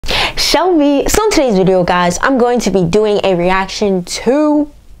Shelby. So in today's video, guys, I'm going to be doing a reaction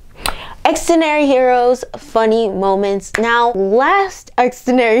to Xdinary Heroes funny moments. Now, last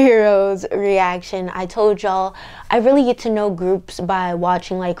Xdinary Heroes reaction, I told y'all I really get to know groups by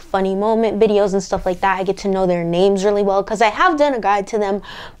watching like funny moment videos and stuff like that. I get to know their names really well because I have done a guide to them,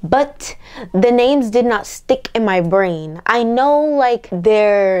 but the names did not stick in my brain. I know like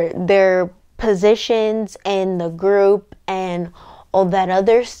their positions in the group and all that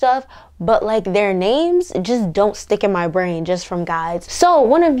other stuff, but like their names just don't stick in my brain just from guides. So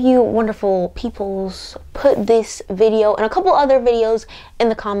one of you wonderful peoples put this video and a couple other videos in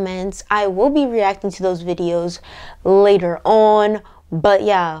the comments. I will be reacting to those videos later on, but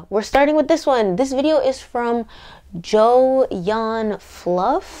yeah, we're starting with this one. This video is from Joe Yan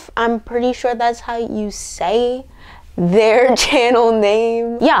Fluff. I'm pretty sure that's how you say their channel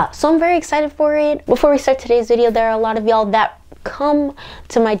name. Yeah, so I'm very excited for it. Before we start today's video, there are a lot of y'all that come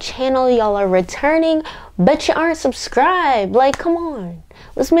to my channel. Y'all are returning, but you aren't subscribed. Like, come on,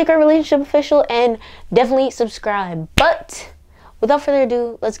 let's make our relationship official and definitely subscribe. But without further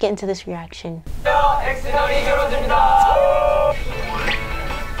ado, let's get into this reaction. Xdinary Heroes입니다.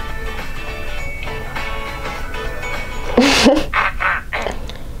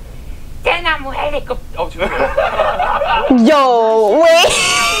 대나무 헬리콥터. Yo, wait.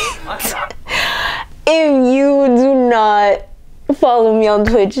 If you do not follow me on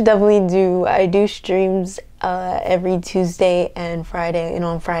Twitch, definitely do. I do streams every Tuesday and Friday, and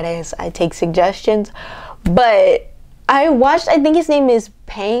on Fridays I take suggestions. But I watched, I think his name is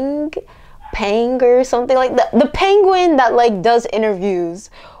Pang or something like that. The penguin that like does interviews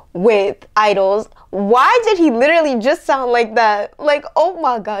with idols. Why did he literally just sound like that? Like, oh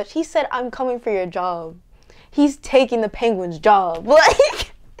my gosh, he said, "I'm coming for your job." He's taking the penguin's job.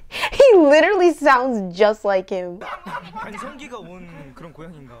 Like, he literally sounds just like him. 반성기가 온 그런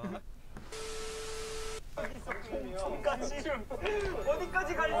고양인가?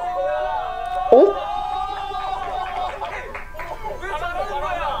 어디까지 갈 거야? Oh?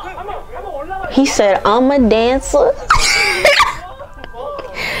 He said, "I'm a dancer."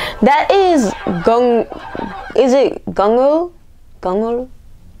 That is is it Gungu? Gungu?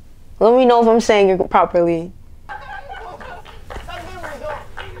 Let me know if I'm saying it properly.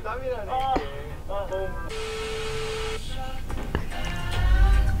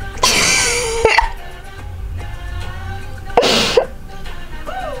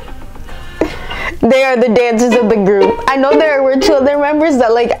 They are the dancers of the group. I know there were two other members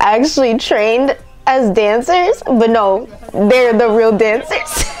that like actually trained as dancers, but no, they're the real dancers.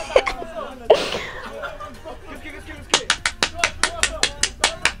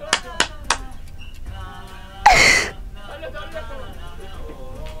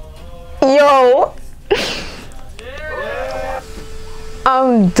 Yo,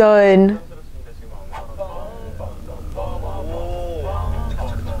 I'm done.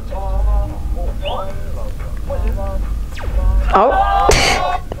 Oh.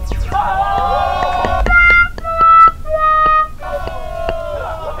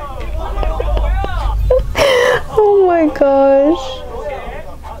 Oh my gosh.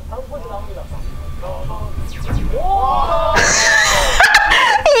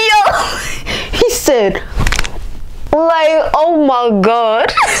 Yo, he said, like, oh my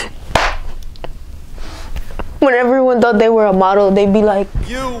god. When everyone thought they were a model, they'd be like,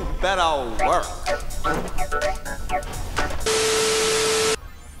 You better work.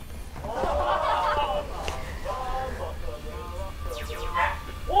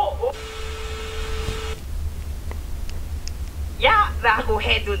 야 라고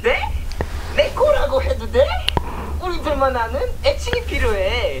해도 돼? 내 거라고 해도 돼? 우리들만 아는 애칭이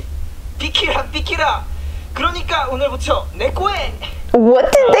필요해. 비키라 비키라. 그러니까 오늘부터 내 거에.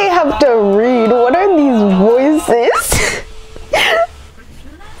 what did they have to read? What are these voices?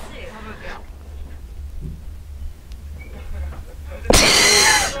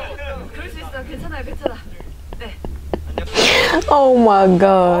 Oh my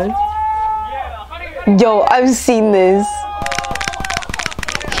god. Yo, I've seen this.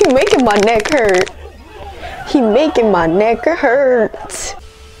 He making my neck hurt. He making my neck hurt.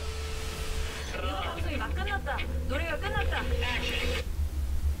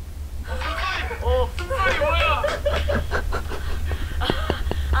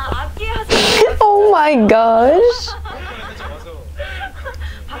 Oh my gosh.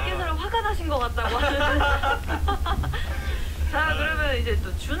 밖에서 화가 나신 것 같다고 하는. 자, 그러면 이제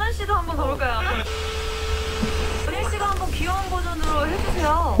또 준하 씨도 한번 가볼까요? 준하 씨가 한번 귀여운 버전으로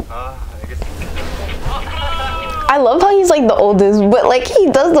해주세요. 아, 알겠습니다. I love how he's like the oldest, but like he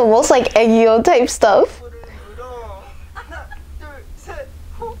does the most like Eggio type stuff.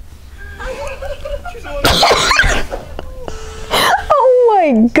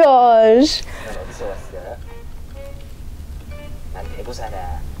 my gosh. 넌 어디서 왔어? 난 대구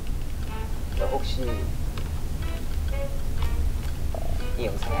살아. 너 혹시 이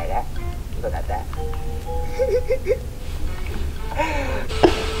영상 알아? 이거 나다.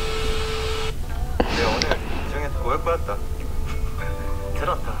 내가 오늘 이정현한테 고백받았다.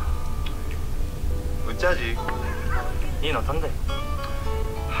 들었다. 어쩌지? 닌 어떤데?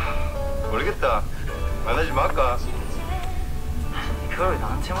 모르겠다. 만나지 말까? 그걸 왜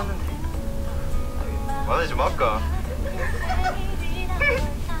나한테 묻는데? 만나지 말까?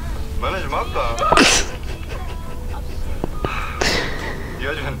 만나지 말까? 이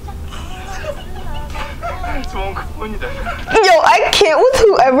여자는 좋은 그뿐이다. Yo, I can't with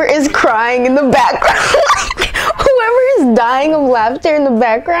whoever is crying in the background. Whoever is dying of laughter in the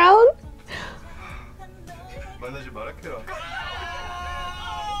background. 만나지 말아키라.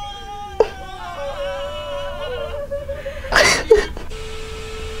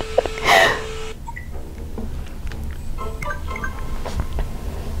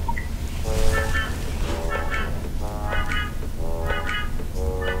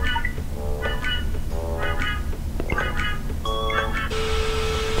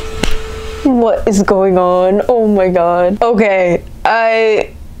 What is going on? Oh my god. Okay,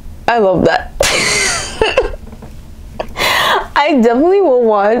 I love that. I definitely will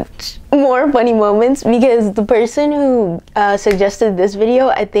watch more funny moments because the person who suggested this video,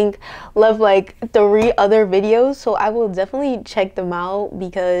 I think, left like 3 other videos, so I will definitely check them out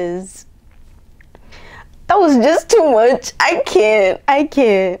because that was just too much. I can't.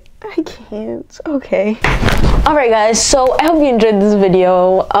 Okay. Alright guys, so I hope you enjoyed this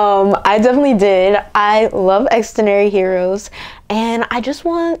video. I definitely did. I love Xdinary Heroes and I just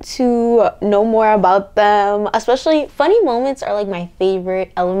want to know more about them. Especially funny moments are like my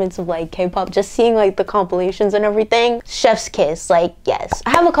favorite elements of like K-pop. Just seeing like the compilations and everything. Chef's kiss, like yes.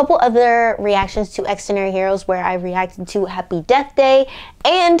 I have a couple other reactions to Xdinary Heroes where I reacted to Happy Death Day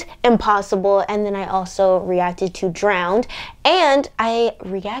and Impossible, and then I also reacted to Drowned, and I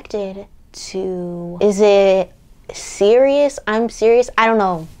reacted to, is it Serious? I'm Serious? I don't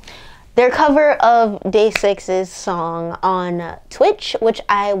know. Their cover of Day 6's song on Twitch, which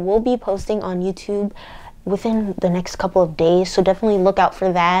I will be posting on YouTube within the next couple of days, so definitely look out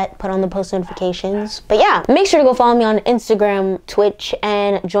for that. Put on the post notifications. But yeah, make sure to go follow me on Instagram, Twitch,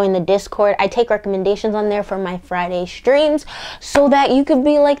 and join the Discord. I take recommendations on there for my Friday streams so that you could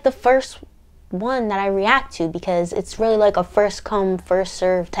be like the first one that I react to, because it's really like a first come first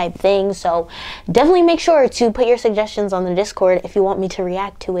serve type thing. So definitely make sure to put your suggestions on the Discord if you want me to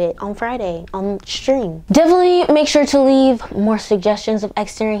react to it on Friday on stream. Definitely make sure to leave more suggestions of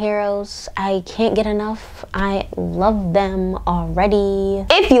Xdinary Heroes. I can't get enough. I love them already.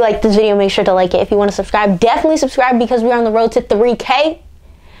 If you like this video, make sure to like it. If you want to subscribe, definitely subscribe because we're on the road to 3K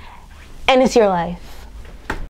and it's your life.